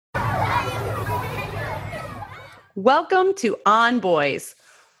Welcome to On Boys,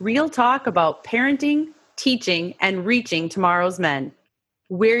 real talk about parenting, teaching, and reaching tomorrow's men.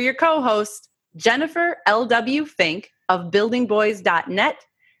 We're your co-hosts, Jennifer L.W. Fink of buildingboys.net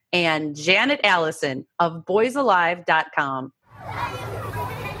and Janet Allison of boysalive.com.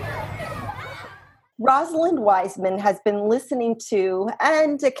 Rosalind Wiseman has been listening to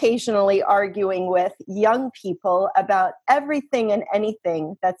and occasionally arguing with young people about everything and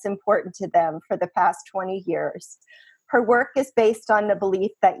anything that's important to them for the past 20 years. Her work is based on the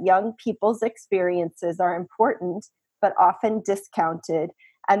belief that young people's experiences are important, but often discounted,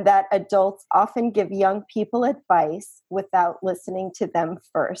 and that adults often give young people advice without listening to them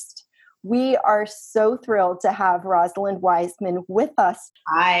first. We are so thrilled to have Rosalind Wiseman with us.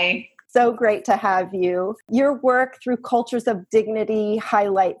 Hi. So great to have you. Your work through Cultures of Dignity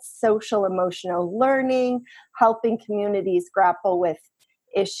highlights social emotional learning, helping communities grapple with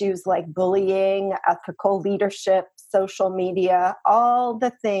issues like bullying, ethical leadership, social media, all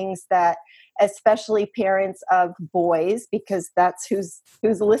the things that especially parents of boys, because that's who's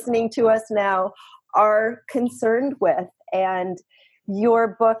listening to us now, are concerned with. And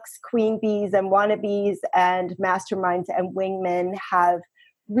your books, Queen Bees and Wannabes and Masterminds and Wingmen, have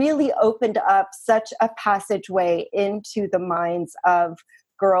really opened up such a passageway into the minds of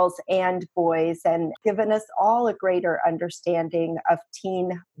girls and boys and given us all a greater understanding of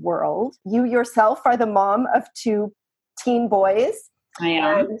teen world. You yourself are the mom of 2 teen boys. I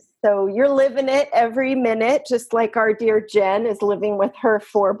am. And so you're living it every minute, just like our dear Jen is living with her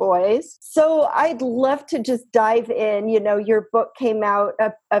 4 boys. So I'd love to just dive in. You know, your book came out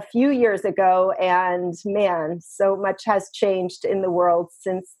a few years ago, and man, so much has changed in the world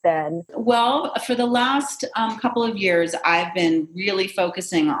since then. Well, for the last couple of years, I've been really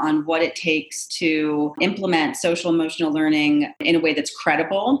focusing on what it takes to implement social emotional learning in a way that's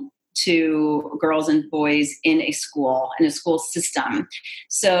credible to girls and boys in a school system.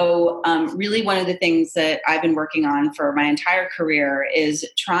 So really one of the things that I've been working on for my entire career is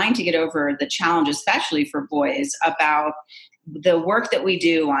trying to get over the challenge, especially for boys, about the work that we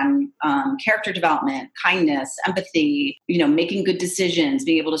do on character development, kindness, empathy, making good decisions,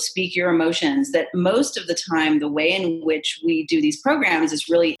 being able to speak your emotions, that most of the time the way in which we do these programs is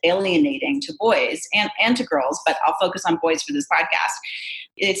really alienating to boys and to girls, but I'll focus on boys for this podcast.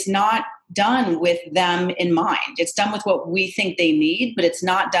 It's not done with them in mind. It's done with what we think they need, but it's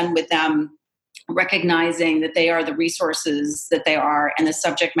not done with them recognizing that they are the resources that they are and the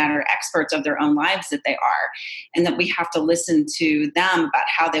subject matter experts of their own lives that they are, and that we have to listen to them about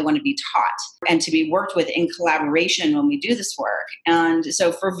how they want to be taught and to be worked with in collaboration when we do this work. And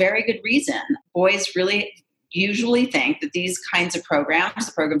so for very good reason, boys really usually think that these kinds of programs,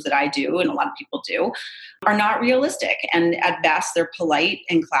 the programs that I do and a lot of people do, are not realistic. And at best, they're polite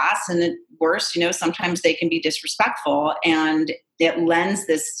in class, and at worst, sometimes they can be disrespectful. And it lends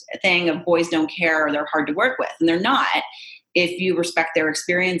this thing of boys don't care or they're hard to work with. And they're not. If you respect their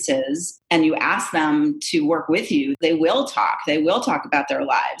experiences and you ask them to work with you, they will talk. They will talk about their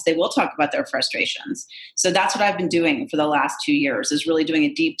lives. They will talk about their frustrations. So that's what I've been doing for the last 2 years, is really doing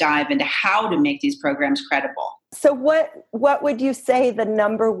a deep dive into how to make these programs credible. So what would you say the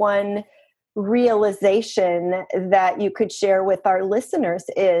number one realization that you could share with our listeners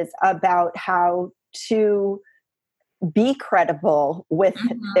is about how to be credible with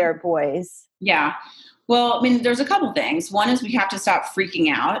their boys? Yeah. Well, there's a couple things. One is we have to stop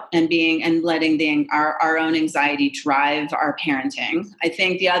freaking out and letting our own anxiety drive our parenting. I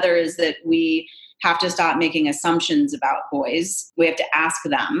think the other is that we have to stop making assumptions about boys. We have to ask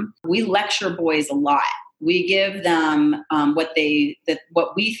them. We lecture boys a lot. We give them what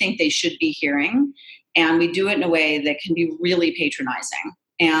we think they should be hearing, and we do it in a way that can be really patronizing.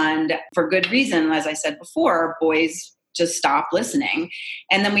 And for good reason, as I said before, boys just stop listening.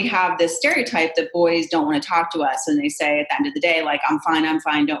 And then we have this stereotype that boys don't want to talk to us. And they say at the end of the day, like, I'm fine,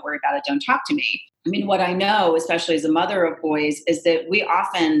 don't worry about it, don't talk to me. What I know, especially as a mother of boys, is that we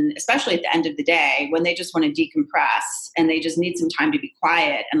often, especially at the end of the day, when they just want to decompress and they just need some time to be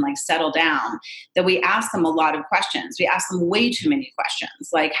quiet and settle down, that we ask them a lot of questions. We ask them way too many questions,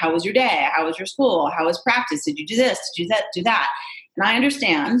 like, how was your day? How was your school? How was practice? Did you do this? Did you do that? And I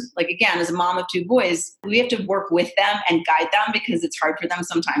understand, again, as a mom of 2 boys, we have to work with them and guide them, because it's hard for them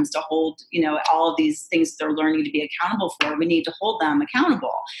sometimes to hold, all of these things they're learning to be accountable for. We need to hold them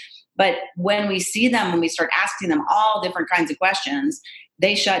accountable. But when we see them, when we start asking them all different kinds of questions,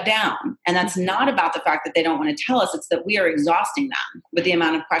 they shut down. And that's not about the fact that they don't want to tell us. It's that we are exhausting them with the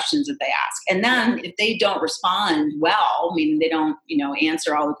amount of questions that they ask. And then if they don't respond well, they don't,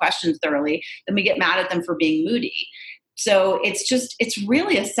 answer all the questions thoroughly, then we get mad at them for being moody. So it's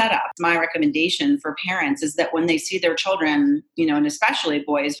really a setup. My recommendation for parents is that when they see their children, and especially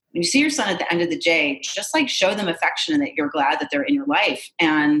boys, when you see your son at the end of the day, just like show them affection and that you're glad that they're in your life,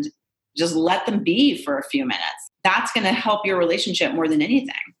 and just let them be for a few minutes. That's going to help your relationship more than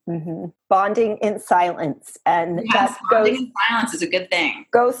anything. Mm-hmm. Bonding in silence. And yes, bonding in silence is a good thing.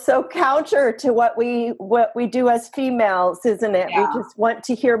 Goes so counter to what we do as females, isn't it? Yeah. We just want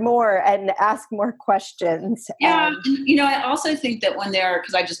to hear more and ask more questions. Yeah. And, I also think that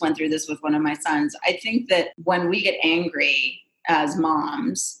because I just went through this with one of my sons, I think that when we get angry as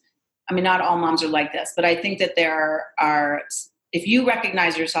moms, not all moms are like this, but I think that there are, if you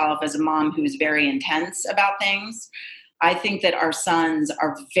recognize yourself as a mom who's very intense about things, I think that our sons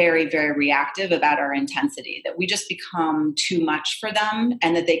are very, very reactive about our intensity, that we just become too much for them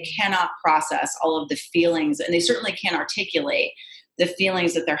and that they cannot process all of the feelings, and they certainly can't articulate the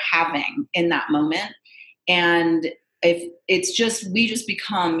feelings that they're having in that moment. And we just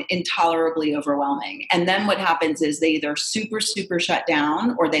become intolerably overwhelming. And then what happens is they either super, super shut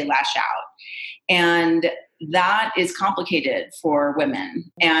down or they lash out. And that is complicated for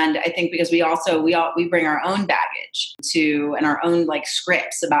women. And I think because we bring our own baggage and our own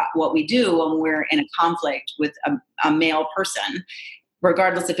scripts about what we do when we're in a conflict with a male person,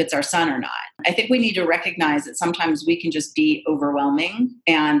 regardless if it's our son or not. I think we need to recognize that sometimes we can just be overwhelming,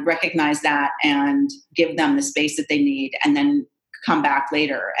 and recognize that and give them the space that they need, and then come back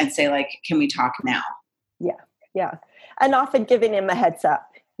later and say, can we talk now? Yeah. Yeah. And often giving him a heads up,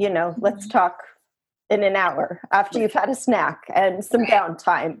 let's talk in an hour after you've had a snack and some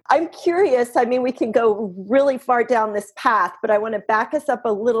downtime. I'm curious, we can go really far down this path, but I want to back us up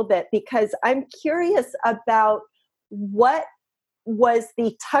a little bit, because I'm curious about what was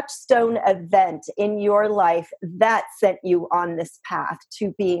the touchstone event in your life that sent you on this path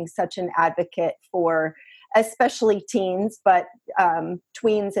to being such an advocate for especially teens, but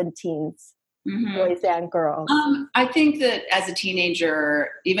tweens and teens, boys and girls. I think that as a teenager,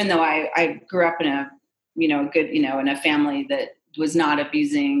 even though I grew up in a in a family that was not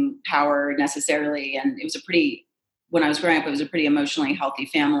abusing power necessarily, and when I was growing up, it was a pretty emotionally healthy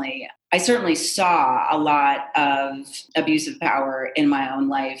family. I certainly saw a lot of abusive power in my own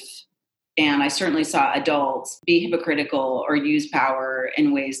life. And I certainly saw adults be hypocritical or use power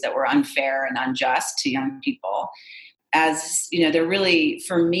in ways that were unfair and unjust to young people. As they're really,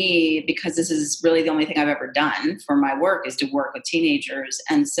 for me, because this is really the only thing I've ever done for my work, is to work with teenagers.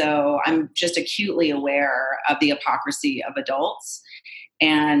 And so I'm just acutely aware of the hypocrisy of adults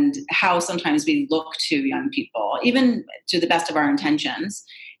and how sometimes we look to young people, even to the best of our intentions.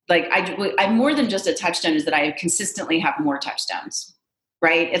 I'm more than just a touchstone, is that I consistently have more touchstones,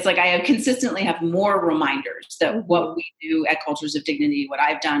 right? It's I consistently have more reminders that what we do at Cultures of Dignity, what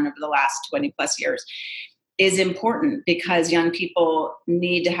I've done over the last 20 plus years, is important, because young people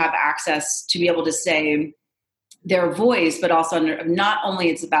need to have access to be able to say their voice, but also not only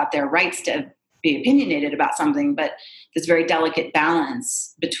it's about their rights to be opinionated about something, but this very delicate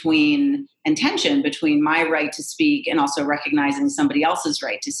balance between and tension between my right to speak and also recognizing somebody else's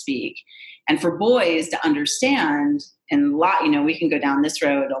right to speak. And for boys to understand, and a lot, we can go down this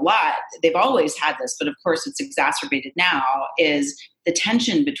road a lot. They've always had this, but of course it's exacerbated now, is the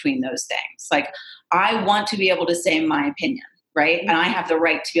tension between those things. I want to be able to say my opinion, right? And I have the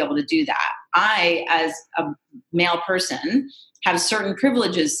right to be able to do that. I, as a male person, have certain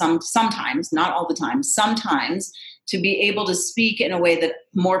privileges, sometimes, not all the time, sometimes, to be able to speak in a way that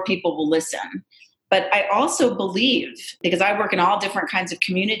more people will listen. But I also believe, because I work in all different kinds of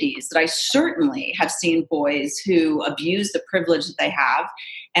communities, that I certainly have seen boys who abuse the privilege that they have.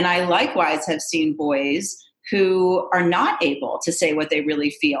 And I likewise have seen boys who are not able to say what they really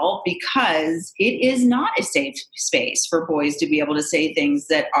feel, because it is not a safe space for boys to be able to say things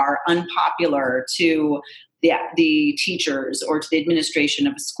that are unpopular to the teachers or to the administration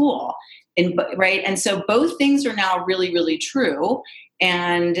of a school. Right? And so both things are now really, really true.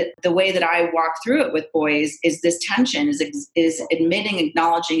 And the way that I walk through it with boys is this tension, is admitting,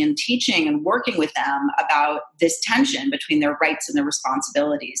 acknowledging, and teaching and working with them about this tension between their rights and their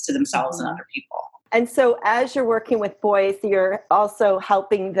responsibilities to themselves and other people. And so as you're working with boys, you're also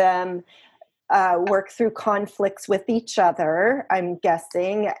helping them work through conflicts with each other, I'm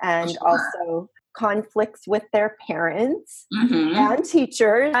guessing, and also conflicts with their parents and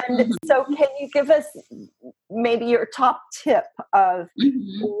teachers. And so can you give us maybe your top tip of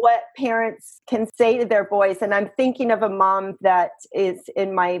what parents can say to their boys? And I'm thinking of a mom that is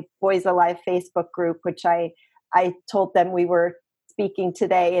in my Boys Alive Facebook group, which I told them we were speaking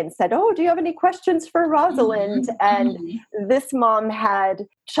today and said, "Oh, do you have any questions for Rosalind?" And this mom had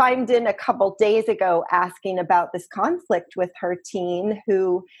chimed in a couple days ago asking about this conflict with her teen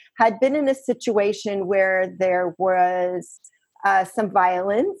who had been in a situation where there was some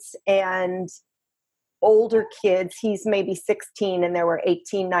violence and older kids. He's maybe 16 and there were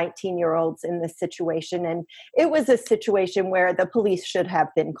 18, 19-year-olds in this situation. And it was a situation where the police should have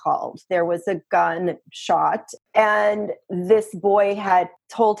been called. There was a gun shot and this boy had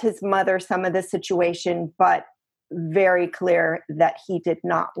told his mother some of the situation, but very clear that he did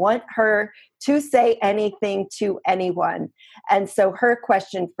not want her to say anything to anyone. And so her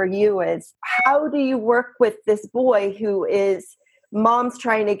question for you is, how do you work with this boy who is mom's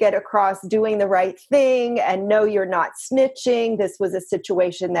trying to get across doing the right thing and no, you're not snitching. This was a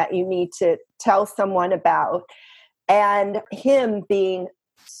situation that you need to tell someone about. And him being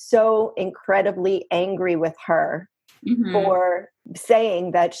so incredibly angry with her for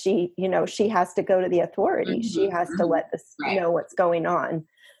saying that she has to go to the authorities. She has to let this know what's going on.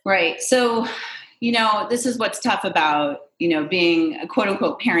 Right. So, this is what's tough about, being a quote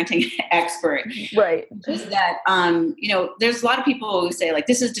unquote parenting expert. Right. Is that, there's a lot of people who say like,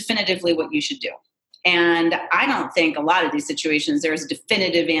 this is definitively what you should do. And I don't think a lot of these situations, there's a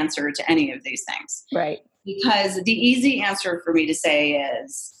definitive answer to any of these things. Right. Because the easy answer for me to say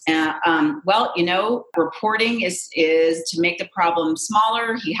is, reporting is to make the problem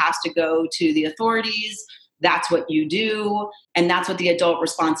smaller. He has to go to the authorities. That's what you do. And that's what the adult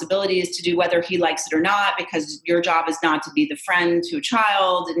responsibility is to do, whether he likes it or not, because your job is not to be the friend to a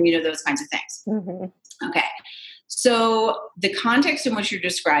child and, those kinds of things. Mm-hmm. Okay. So the context in which you're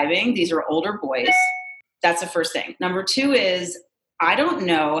describing, these are older boys. That's the first thing. Number two is, I don't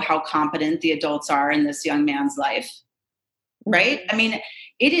know how competent the adults are in this young man's life, right? I mean,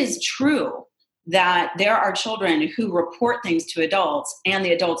 it is true that there are children who report things to adults and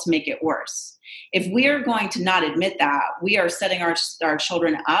the adults make it worse. If we are going to not admit that, we are setting our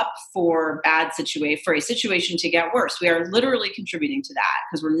children up for for a situation to get worse. We are literally contributing to that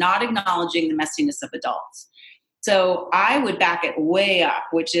because we're not acknowledging the messiness of adults. So I would back it way up,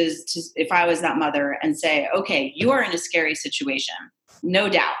 which is if I was that mother and say, okay, you are in a scary situation, no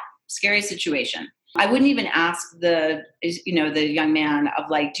doubt, scary situation. I wouldn't even ask the young man of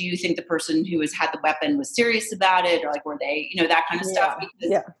like, do you think the person who has had the weapon was serious about it? Or like, were they, that kind of stuff, because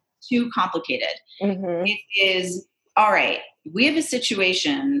it's too complicated. Mm-hmm. It is, all right, we have a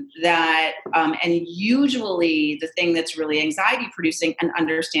situation that, and usually the thing that's really anxiety producing, and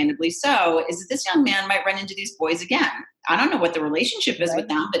understandably so, is that this young man might run into these boys again. I don't know what the relationship is with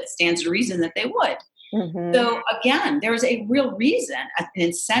them, but it stands to reason that they would. Mm-hmm. So again, there's a real reason, an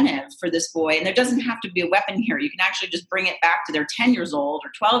incentive for this boy, and there doesn't have to be a weapon here. You can actually just bring it back to their 10 years old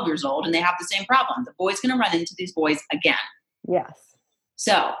or 12 years old, and they have the same problem. The boy's going to run into these boys again. Yes.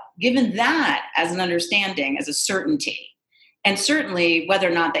 So given that as an understanding, as a certainty, and certainly whether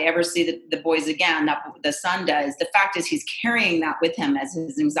or not they ever see the boys again, that the son does, the fact is he's carrying that with him as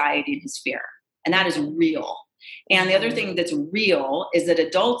his anxiety and his fear. And that is real. And the other thing that's real is that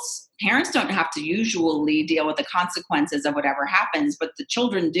parents don't have to usually deal with the consequences of whatever happens, but the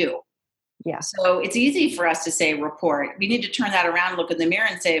children do. Yeah. So it's easy for us to say report. We need to turn that around, look in the mirror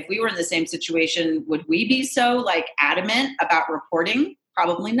and say, if we were in the same situation, would we be so adamant about reporting?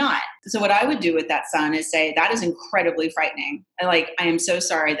 Probably not. So what I would do with that son is say, that is incredibly frightening. And I am so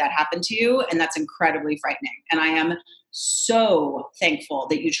sorry that happened to you. And that's incredibly frightening. And I am so thankful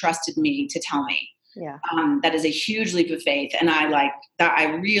that you trusted me to tell me. Yeah. That is a huge leap of faith. And I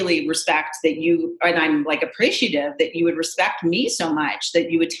really respect that you, and I'm appreciative that you would respect me so much that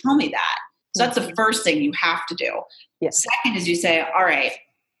you would tell me that. So that's the first thing you have to do. Yeah. Second is you say, all right,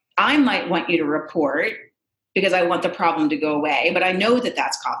 I might want you to report because I want the problem to go away, but I know that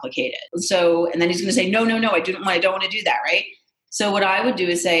that's complicated. So, and then he's going to say, no, I don't want to do that. Right. So what I would do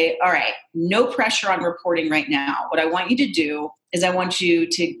is say, all right, no pressure on reporting right now. What I want you to do is I want you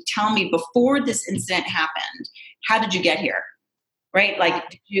to tell me before this incident happened, how did you get here? Right?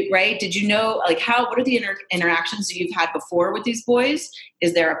 Did you know, what are the interactions that you've had before with these boys?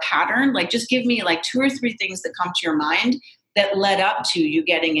 Is there a pattern? Just give me 2 or 3 things that come to your mind that led up to you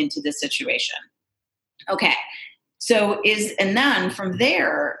getting into this situation. Okay. And then from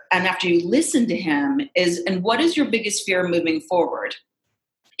there, and after you listen to him and what is your biggest fear moving forward?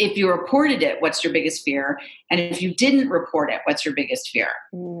 If you reported it, what's your biggest fear? And if you didn't report it, what's your biggest fear?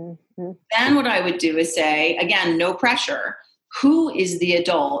 Mm-hmm. Then what I would do is say, again, no pressure. Who is the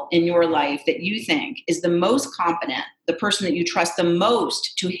adult in your life that you think is the most competent, the person that you trust the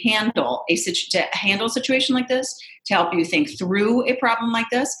most to handle a situation like this, to help you think through a problem like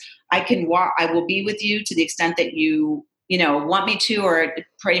this? I will be with you to the extent that you want me to, or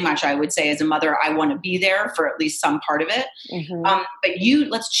pretty much I would say as a mother, I want to be there for at least some part of it. Mm-hmm. But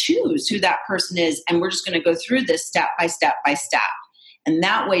let's choose who that person is. And we're just going to go through this step by step by step. And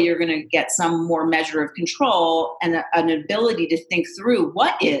that way you're going to get some more measure of control and an ability to think through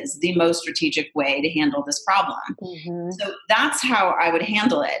what is the most strategic way to handle this problem. Mm-hmm. So that's how I would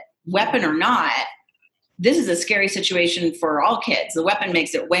handle it. Weapon or not, this is a scary situation for all kids. The weapon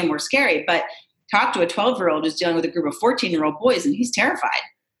makes it way more scary, but talk to a 12-year-old who's dealing with a group of 14-year-old boys and he's terrified.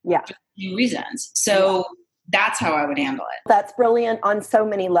 Yeah. For the same reasons. So that's how I would handle it. That's brilliant on so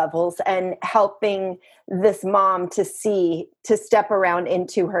many levels, and helping this mom to step around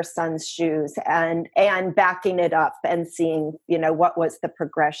into her son's shoes and backing it up and seeing, what was the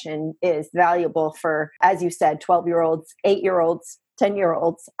progression is valuable for, as you said, 12-year-olds, 8-year-olds,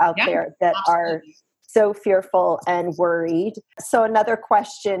 10-year-olds out there that are so fearful and worried. So another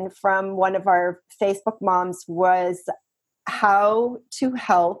question from one of our Facebook moms was how to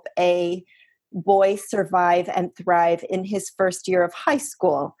help a boy survive and thrive in his first year of high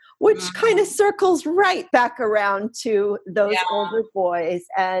school, which kind of circles right back around to those older boys.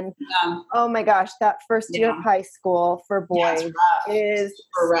 And oh my gosh, that first year of high school for boys is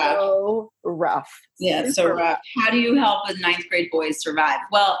so rough. Yeah, it's so rough. How do you help a 9th grade boys survive?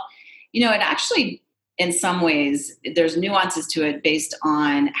 Well, it actually, in some ways, there's nuances to it based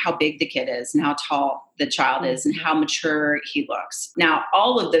on how big the kid is and how tall the child is and how mature he looks. Now,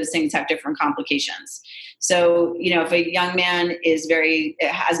 all of those things have different complications. So, if a young man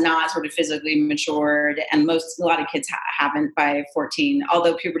has not sort of physically matured, and a lot of kids haven't by 14,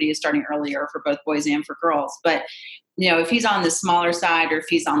 although puberty is starting earlier for both boys and for girls. But if he's on the smaller side or if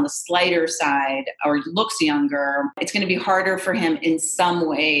he's on the slighter side or looks younger, it's going to be harder for him in some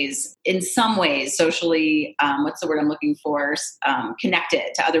ways, socially, what's the word I'm looking for?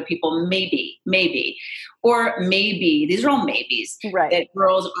 Connected to other people, maybe. Or maybe, these are all maybes, right, that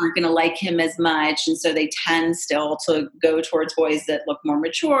girls aren't going to like him as much. And so they tend still to go towards boys that look more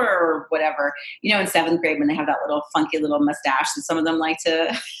mature or whatever. In 7th grade when they have that little funky little mustache that some of them like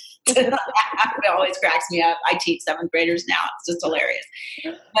to... It always cracks me up. I teach 7th graders now. It's just hilarious.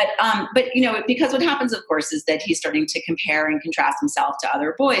 But because what happens, of course, is that he's starting to compare and contrast himself to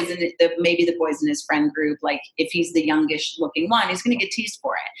other boys, and maybe the boys in his friend group, like if he's the youngish looking one, he's going to get teased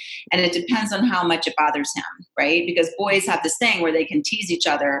for it. And it depends on how much it bothers him, right? Because boys have this thing where they can tease each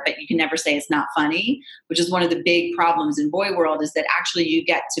other, but you can never say it's not funny, which is one of the big problems in boy world, is that actually you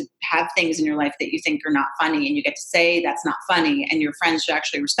get to have things in your life that you think are not funny, and you get to say that's not funny, and your friends should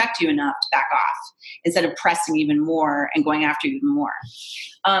actually respect you enough to back off instead of pressing even more and going after you even more.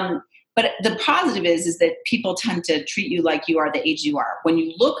 But the positive is that people tend to treat you like you are the age you are. When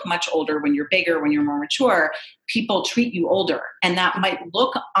you look much older, when you're bigger, when you're more mature, people treat you older. And that might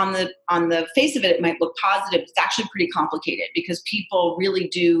look on the face of it might look positive. It's actually pretty complicated because people really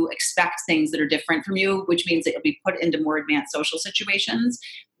do expect things that are different from you, which means that you'll be put into more advanced social situations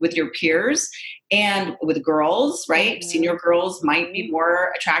with your peers and with girls, right? Mm-hmm. Senior girls might be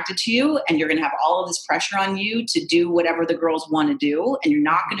more attracted to you, and you're going to have all of this pressure on you to do whatever the girls want to do. And you're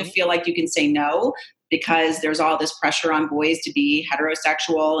not going to feel like you can say no, because there's all this pressure on boys to be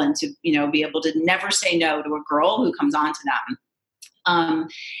heterosexual and to, be able to never say no to a girl who comes on to them.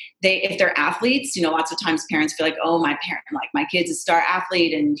 If they're athletes, lots of times parents feel like, oh, my kid's a star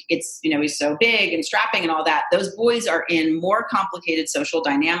athlete and it's, he's so big and strapping and all that. Those boys are in more complicated social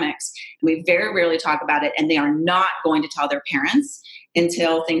dynamics. And we very rarely talk about it. And they are not going to tell their parents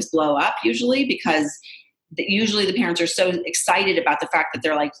until things blow up, usually, because usually the parents are so excited about the fact that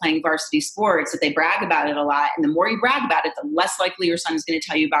they're like playing varsity sports that they brag about it a lot. And the more you brag about it, the less likely your son is going to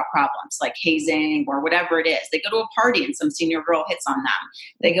tell you about problems like hazing or whatever it is. They go to a party and some senior girl hits on them.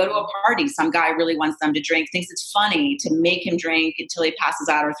 They go to a party, some guy really wants them to drink, thinks it's funny to make him drink until he passes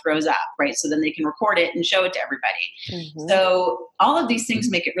out or throws up, right? So then they can record it and show it to everybody. Mm-hmm. So all of these things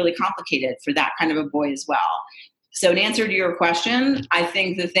make it really complicated for that kind of a boy as well. So in answer to your question, I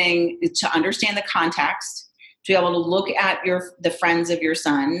think the thing is to understand the context, to be able to look at the friends of your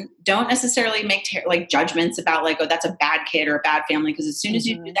son. Don't necessarily make judgments about oh, that's a bad kid or a bad family, because as soon as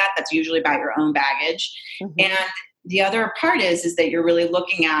you do that, that's usually about your own baggage. Mm-hmm. And the other part is that you're really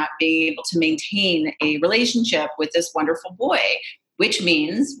looking at being able to maintain a relationship with this wonderful boy, which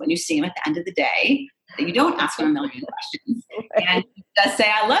means when you see him at the end of the day, that you don't ask him a million questions. And you just say,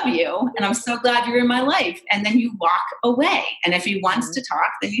 I love you, and I'm so glad you're in my life. And then you walk away. And if he wants to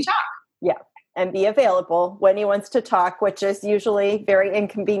talk, then you talk. Yeah. And be available when he wants to talk, which is usually very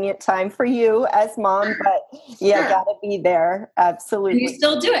inconvenient time for you as mom, but gotta be there. Absolutely. And you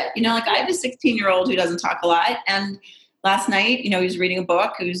still do it. I have a 16-year-old who doesn't talk a lot, and last night, he was reading a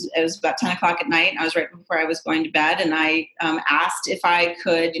book. It was about 10 o'clock at night. And I was right before I was going to bed. And I asked if I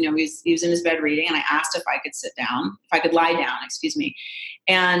could, he was in his bed reading. And I asked if I could sit down, if I could lie down, excuse me.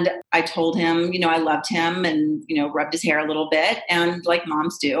 And I told him, I loved him and, rubbed his hair a little bit and like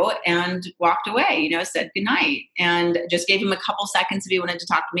moms do and walked away, said goodnight and just gave him a couple seconds if he wanted to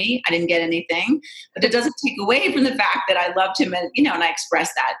talk to me. I didn't get anything, but it doesn't take away from the fact that I loved him and, and I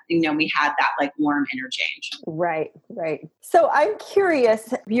expressed that, we had that like warm interchange. Right. So I'm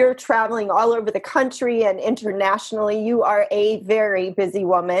curious, you're traveling all over the country and internationally. You are a very busy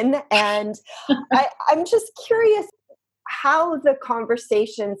woman. And I'm just curious how the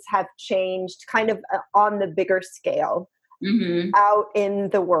conversations have changed kind of on the bigger scale out in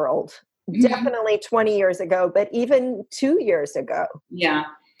the world. Definitely 20 years ago, but even 2 years ago. Yeah.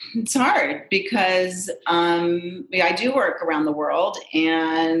 It's hard because I do work around the world.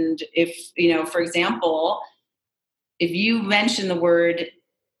 And if, for example, if you mention the word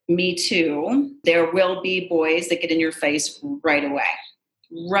Me Too, there will be boys that get in your face right away.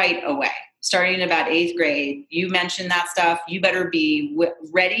 Starting in about 8th grade, you mention that stuff, you better be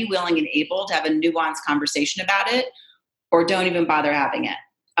ready, willing, and able to have a nuanced conversation about it, or don't even bother having it.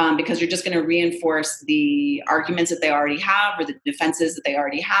 Because you're just going to reinforce the arguments that they already have or the defenses that they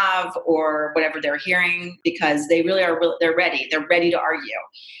already have or whatever they're hearing, because they really are, they're ready to argue.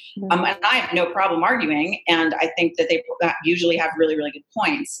 And I have no problem arguing. And I think that they usually have really, really good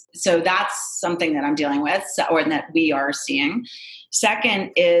points. So that's something that I'm dealing with or that we are seeing.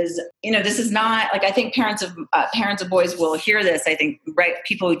 Second is, this is not like, I think parents of boys will hear this. I think, right.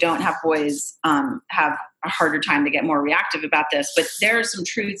 People who don't have boys have a harder time to get more reactive about this, but there are some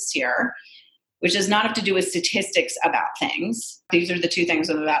truths here, which does not have to do with statistics about things. These are the two things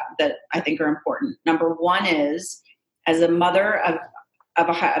that I think are important. Number one is, as a mother of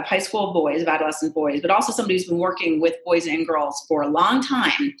high school boys, of adolescent boys, but also somebody who's been working with boys and girls for a long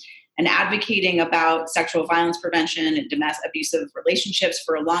time and advocating about sexual violence prevention and domestic abusive relationships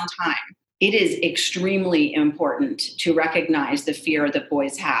for a long time, it is extremely important to recognize the fear that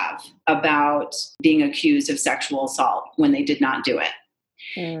boys have about being accused of sexual assault when they did not do it.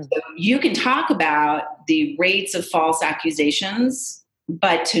 So you can talk about the rates of false accusations,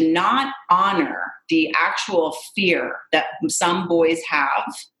 but to not honor the actual fear that some boys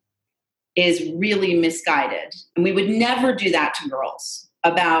have is really misguided. And we would never do that to girls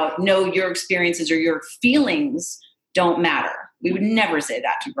about, no, your experiences or your feelings don't matter. We would never say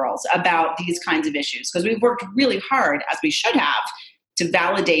that to girls about these kinds of issues because we've worked really hard, as we should have, to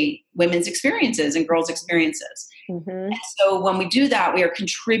validate women's experiences and girls' experiences. And so when we do that, we are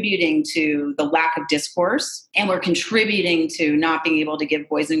contributing to the lack of discourse, and we're contributing to not being able to give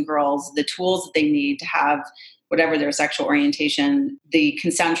boys and girls the tools that they need to have, whatever their sexual orientation, the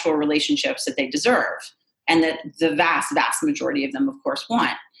consensual relationships that they deserve, and that the vast, vast majority of them, of course,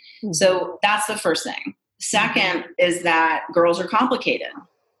 want. So that's the first thing. Second is that girls are complicated,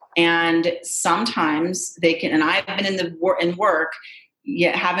 and sometimes they can, and I've been in work,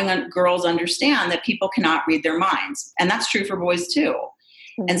 yet having girls understand that people cannot read their minds. And that's true for boys too.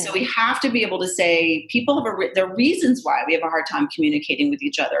 And so we have to be able to say people have there are reasons why we have a hard time communicating with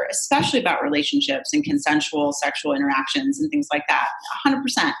each other, especially about relationships and consensual sexual interactions and things like that,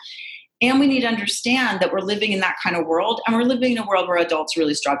 100%. And we need to understand that we're living in that kind of world, and we're living in a world where adults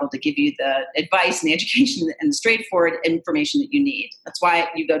really struggle to give you the advice and the education and the straightforward information that you need. That's why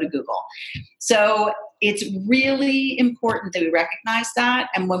you go to Google. So it's really important that we recognize that.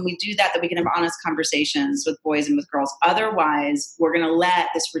 And when we do that we can have honest conversations with boys and with girls. Otherwise, we're going to let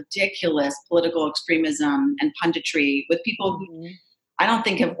this ridiculous political extremism and punditry with people who I don't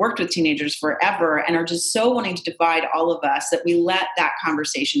think have worked with teenagers forever and are just so wanting to divide all of us that we let that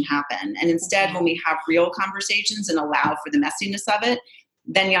conversation happen. And instead, when we have real conversations and allow for the messiness of it,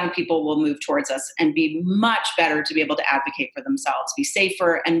 then young people will move towards us and be much better to be able to advocate for themselves, be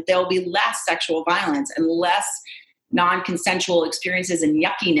safer, and there'll be less sexual violence and less non-consensual experiences and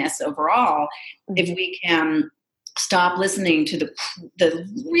yuckiness overall if we can stop listening to the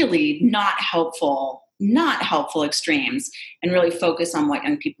really not helpful extremes and really focus on what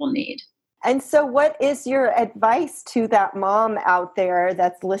young people need. And so what is your advice to that mom out there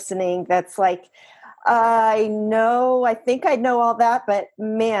that's listening, that's like, I think I know all that, but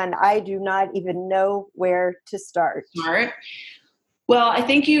man, I do not even know where to start. Smart. Well, I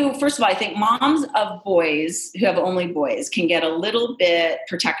think first of all, I think moms of boys who have only boys can get a little bit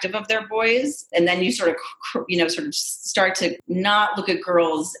protective of their boys. And then you sort of start to not look at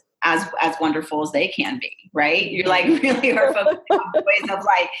girls as wonderful as they can be, right? You're like really are focusing on ways of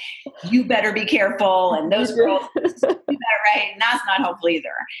like, you better be careful, and those girls do that, right? And that's not helpful either.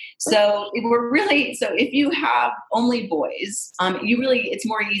 So if you have only boys, it's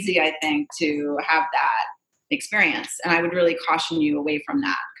more easy, I think, to have that experience. And I would really caution you away from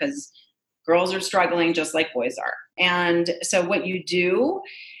that, because girls are struggling just like boys are. And so what you do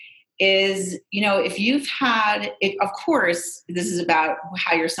is, of course, this is about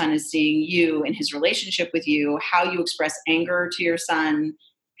how your son is seeing you and his relationship with you, how you express anger to your son.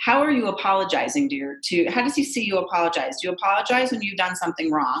 How are you apologizing how does he see you apologize? Do you apologize when you've done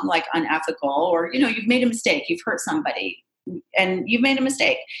something wrong, like unethical, or, you've made a mistake, you've hurt somebody and you've made a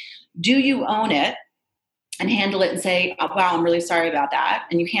mistake? Do you own it and handle it and say, oh, wow, I'm really sorry about that?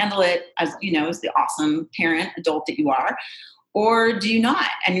 And you handle it as the awesome parent, adult that you are. Or do you not,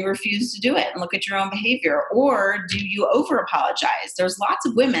 and you refuse to do it and look at your own behavior? Or do you over-apologize? There's lots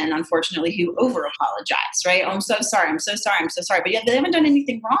of women, unfortunately, who over-apologize, right? Oh, I'm so sorry, I'm so sorry, I'm so sorry. But they haven't done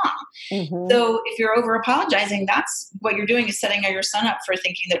anything wrong. Mm-hmm. So if you're over-apologizing, that's what you're doing, is setting your son up for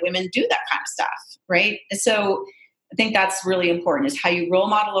thinking that women do that kind of stuff, right? And so I think that's really important, is how you role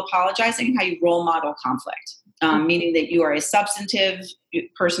model apologizing and how you role model conflict. Meaning that you are a substantive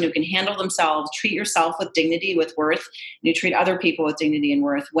person who can handle themselves, treat yourself with dignity, with worth, and you treat other people with dignity and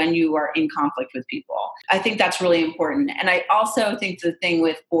worth when you are in conflict with people. I think that's really important. And I also think the thing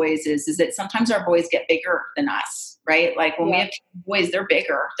with boys is that sometimes our boys get bigger than us, right? Like when we have boys, they're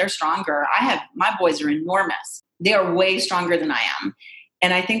bigger, they're stronger. My boys are enormous. They are way stronger than I am.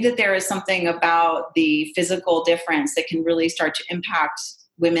 And I think that there is something about the physical difference that can really start to impact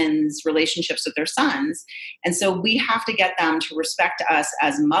women's relationships with their sons. And so we have to get them to respect us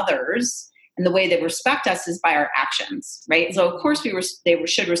as mothers. And the way they respect us is by our actions, right? So of course they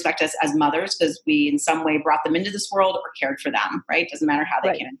should respect us as mothers, because we in some way brought them into this world or cared for them, right? Doesn't matter how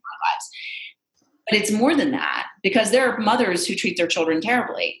they came into our lives. But it's more than that, because there are mothers who treat their children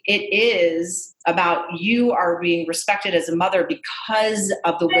terribly. It is about you are being respected as a mother because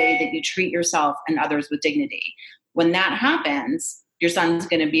of the way that you treat yourself and others with dignity. When that happens, your son's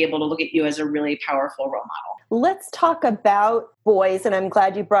going to be able to look at you as a really powerful role model. Let's talk about boys. And I'm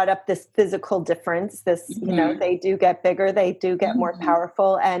glad you brought up this physical difference. They do get bigger, they do get more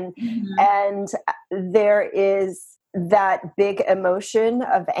powerful. And there is that big emotion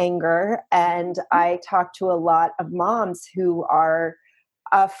of anger. And I talk to a lot of moms who are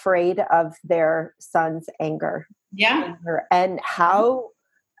afraid of their son's anger. Yeah. And how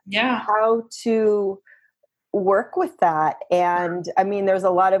to work with that. And I mean, there's a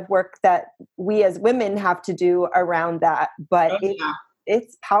lot of work that we as women have to do around that, but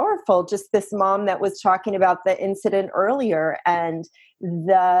it's powerful. Just this mom that was talking about the incident earlier and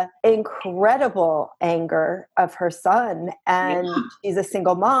the incredible anger of her son. And she's a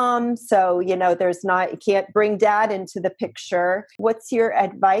single mom. So, you can't bring dad into the picture. What's your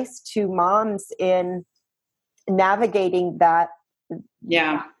advice to moms in navigating that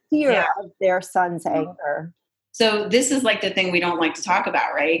fear of their son's anger? So this is like the thing we don't like to talk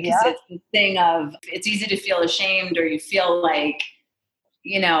about, right? Because it's the thing of, it's easy to feel ashamed, or you feel like,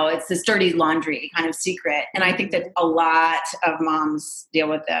 it's this dirty laundry kind of secret. And I think that a lot of moms deal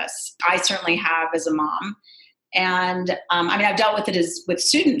with this. I certainly have as a mom. And I've dealt with it with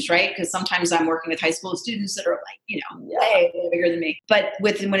students, right? Because sometimes I'm working with high school students that are like, way bigger than me. But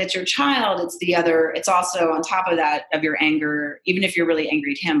when it's your child, it's also on top of that, of your anger, even if you're really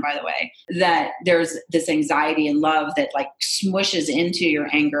angry at him, by the way, that there's this anxiety and love that like smushes into your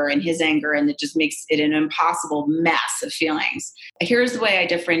anger and his anger, and it just makes it an impossible mess of feelings. Here's the way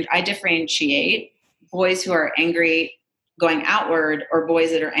I differentiate boys who are angry going outward or boys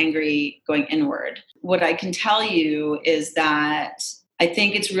that are angry going inward. What I can tell you is that I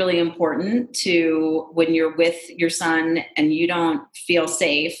think it's really important to, when you're with your son and you don't feel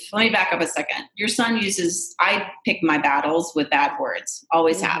safe, let me back up a second. Your son I pick my battles with bad words,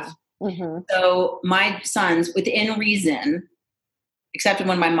 always have. Mm-hmm. So my sons, within reason, except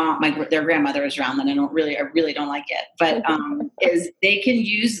when their grandmother is around, then I really don't like it. But is they can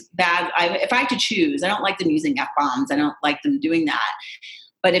use bad. If I have to choose, I don't like them using F-bombs. I don't like them doing that.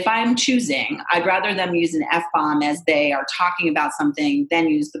 But if I'm choosing, I'd rather them use an F-bomb as they are talking about something than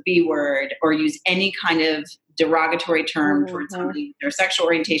use the B word or use any kind of derogatory term towards somebody, their sexual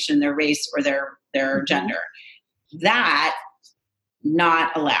orientation, their race, or their gender. That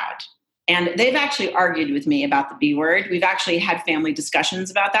not allowed. And they've actually argued with me about the B word. We've actually had family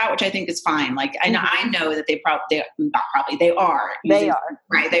discussions about that, which I think is fine. Like, and I know that they are.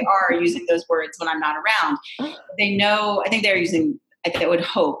 Right. They are using those words when I'm not around. They know, I think they're using, I would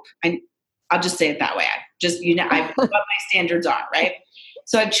hope, I'll just say it that way. I what my standards are, right?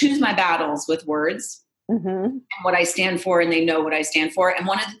 So I choose my battles with words and what I stand for, and they know what I stand for. And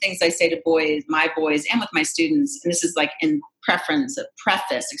one of the things I say to my boys, and with my students, and this is like in preface, of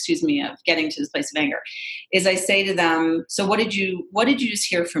getting to this place of anger, is I say to them, so what did you just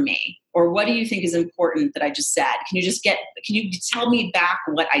hear from me? Or what do you think is important that I just said? Can you tell me back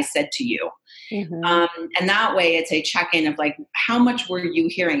what I said to you? And that way it's a check-in of like, how much were you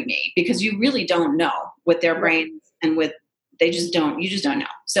hearing me? Because you really don't know with their brains and with, you just don't know.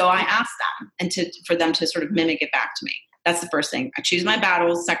 So I ask them for them to sort of mimic it back to me. That's the first thing. I choose my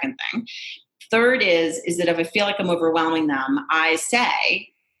battles. Second thing. Third is that if I feel like I'm overwhelming them, I say,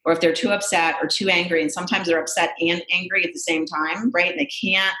 or if they're too upset or too angry, and sometimes they're upset and angry at the same time, right? And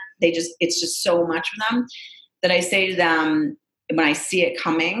it's just so much for them, that I say to them when I see it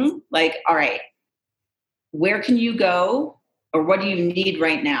coming, like, all right, where can you go? Or what do you need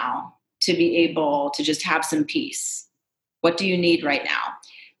right now to be able to just have some peace? What do you need right now?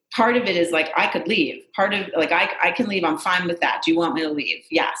 Part of it is like, I could leave. Part of like, I can leave. I'm fine with that. Do you want me to leave?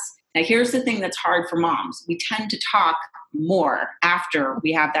 Yes. Now, here's the thing that's hard for moms. We tend to talk more after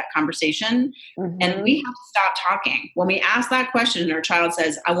we have that conversation, and we have to stop talking. When we ask that question and our child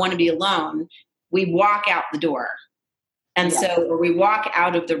says, I want to be alone, we walk out the door. And or we walk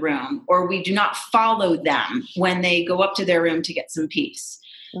out of the room, or we do not follow them when they go up to their room to get some peace.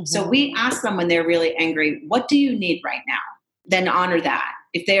 So we ask them when they're really angry, what do you need right now? Then honor that.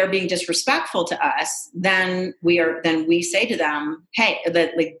 If they are being disrespectful to us, then we say to them, hey,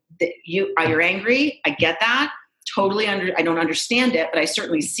 you're angry. I get that. Totally I don't understand it, but I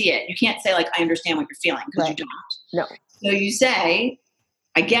certainly see it. You can't say like, I understand what you're feeling, because you don't. No. So you say,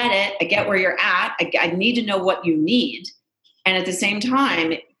 I get it. I get where you're at. I need to know what you need. And at the same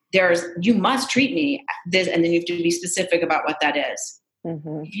time, you must treat me this, and then you have to be specific about what that is.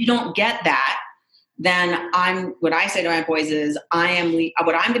 If you don't get that, then what I say to my boys is,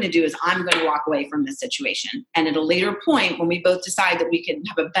 what I'm going to do is I'm going to walk away from this situation. And at a later point, when we both decide that we can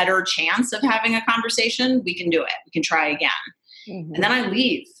have a better chance of having a conversation, we can do it. We can try again. And then I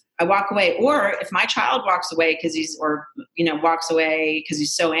leave. I walk away. Or if my child walks away because he's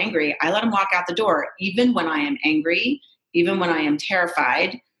so angry, I let him walk out the door. Even when I am angry, even when I am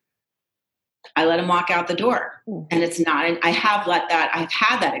terrified, I let him walk out the door. And it's not, and I've had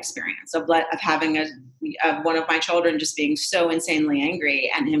that experience of having one of my children just being so insanely angry,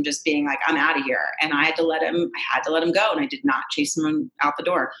 and him just being like, I'm out of here. And I had to let him go, and I did not chase him out the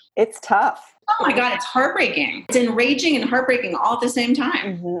door. It's tough. Oh my God, it's heartbreaking. It's enraging and heartbreaking all at the same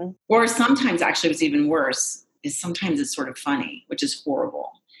time. Or sometimes, actually, what's even worse is sometimes it's sort of funny, which is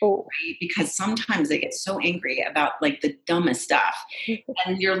horrible. Right? Because sometimes they get so angry about like the dumbest stuff,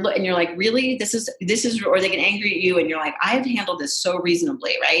 and you're like, really, this is, or they get angry at you, and you're like, I have handled this so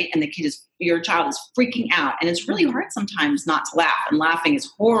reasonably, right? And your child is freaking out, and it's really hard sometimes not to laugh, and laughing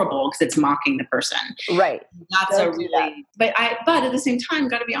is horrible because it's mocking the person, right? But at the same time,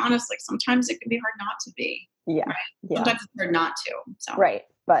 got to be honest, like sometimes it can be hard not to be. Yeah, right? Yeah. Sometimes it's hard not to. So. Right,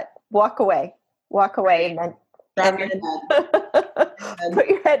 but walk away, and then. Drop your head. Put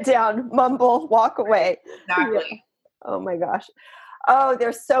your head down, mumble, walk away. Exactly. Yeah. Oh my gosh. Oh,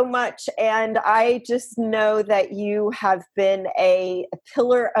 there's so much. And I just know that you have been a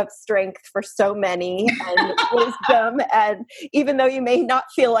pillar of strength for so many, and wisdom. And even though you may not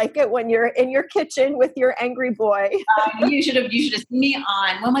feel like it when you're in your kitchen with your angry boy. You should have seen me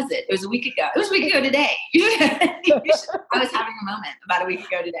on, when was it? It was a week ago. It was a week ago today. I was having a moment about a week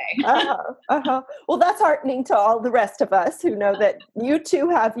ago today. Well, that's heartening to all the rest of us who know that you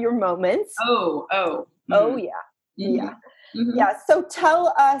too have your moments. Oh, yeah. Yeah. Yeah. So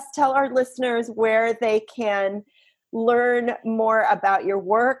tell our listeners where they can learn more about your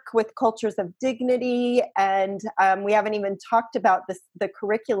work with Cultures of Dignity. And we haven't even talked about the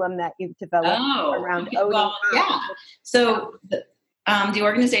curriculum that you've developed around ODI. Well, yeah. So the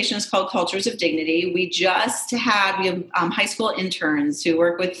organization is called Cultures of Dignity. We have high school interns who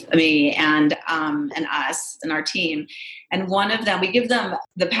work with me and us and our team. And one of them, we give them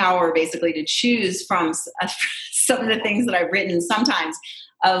the power basically to choose from some of the things that I've written sometimes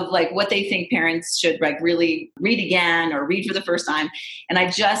of like what they think parents should like really read again or read for the first time.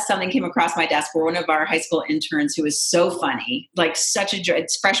 And something came across my desk where one of our high school interns, who is so funny, like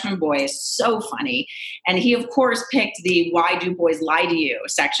it's freshman boy, is so funny. And he of course picked the "Why Do Boys Lie to You"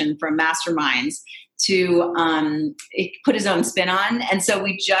 section from Masterminds to put his own spin on. And so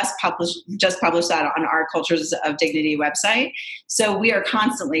we just published that on our Cultures of Dignity website. So we are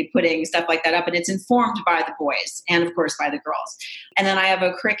constantly putting stuff like that up, and it's informed by the boys and of course by the girls. And then I have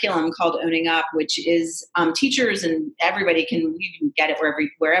a curriculum called Owning Up, which is teachers and everybody you can get it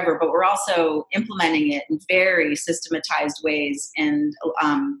wherever, but we're also implementing it in very systematized ways in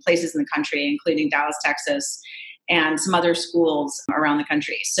places in the country, including Dallas, Texas, and some other schools around the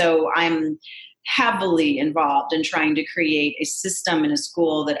country. So I'm heavily involved in trying to create a system in a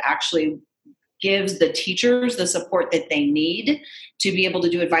school that actually gives the teachers the support that they need to be able to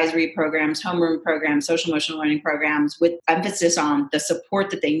do advisory programs, homeroom programs, social emotional learning programs, with emphasis on the support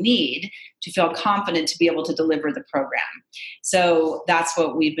that they need to feel confident to be able to deliver the program. So that's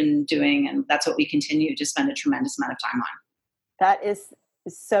what we've been doing, and that's what we continue to spend a tremendous amount of time on. That is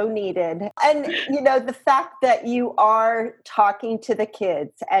so needed. And, the fact that you are talking to the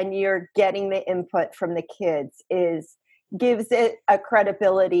kids and you're getting the input from the kids gives it a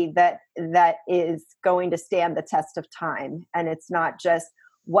credibility that is going to stand the test of time. And it's not just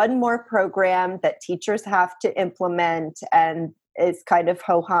one more program that teachers have to implement and is kind of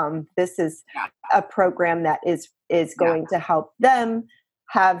ho-hum. This is a program that is going to help them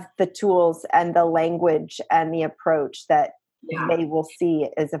have the tools and the language and the approach that they will see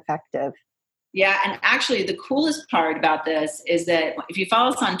as effective. Yeah, and actually the coolest part about this is that if you follow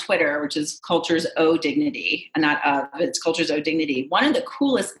us on Twitter, which is Cultures O Dignity, and not it's Cultures O Dignity, one of the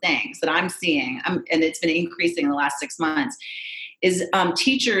coolest things that I'm seeing, and it's been increasing in the last 6 months, is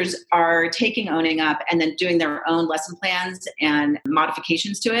teachers are taking Owning Up and then doing their own lesson plans and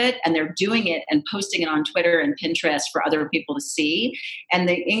modifications to it. And they're doing it and posting it on Twitter and Pinterest for other people to see. And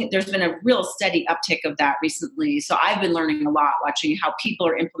there's been a real steady uptick of that recently. So I've been learning a lot watching how people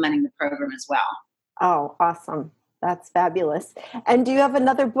are implementing the program as well. Oh, awesome. That's fabulous. And do you have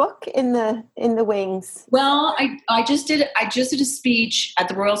another book in the wings? Well, I just did a speech at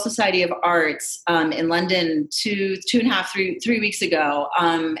the Royal Society of Arts in London 3 weeks ago,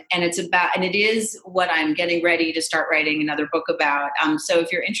 and it is what I'm getting ready to start writing another book about. So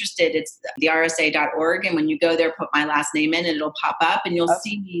if you're interested, it's the rsa.org, and when you go there, put my last name in, and it'll pop up, and you'll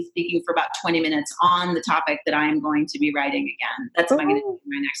see me speaking for about 20 minutes on the topic that I am going to be writing again. That's my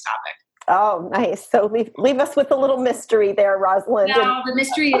next topic. Oh, nice. So leave us with a little mystery there, Rosalind. No, the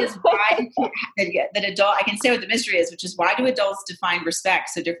mystery is why that adult. I can say what the mystery is, which is why do adults define respect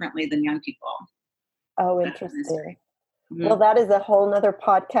so differently than young people? Oh, interesting. Mm-hmm. Well, that is a whole nother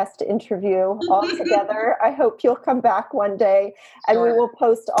podcast interview altogether. I hope you'll come back one day, and we will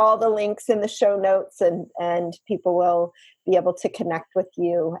post all the links in the show notes, and people will be able to connect with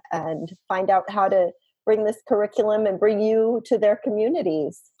you and find out how to bring this curriculum and bring you to their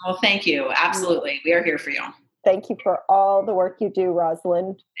communities. Well, thank you. Absolutely. We are here for you. Thank you for all the work you do,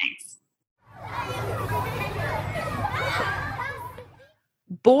 Rosalind. Thanks.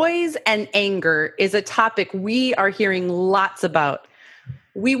 Boys and anger is a topic we are hearing lots about.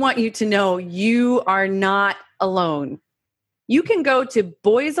 We want you to know you are not alone. You can go to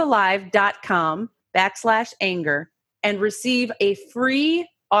boysalive.com/anger and receive a free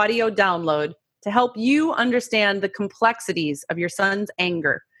audio download to help you understand the complexities of your son's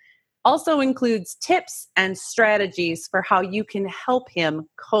anger. Also includes tips and strategies for how you can help him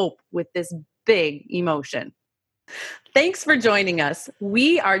cope with this big emotion. Thanks for joining us.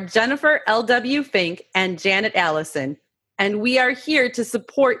 We are Jennifer L.W. Fink and Janet Allison, and we are here to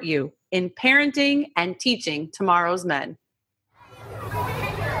support you in parenting and teaching tomorrow's men.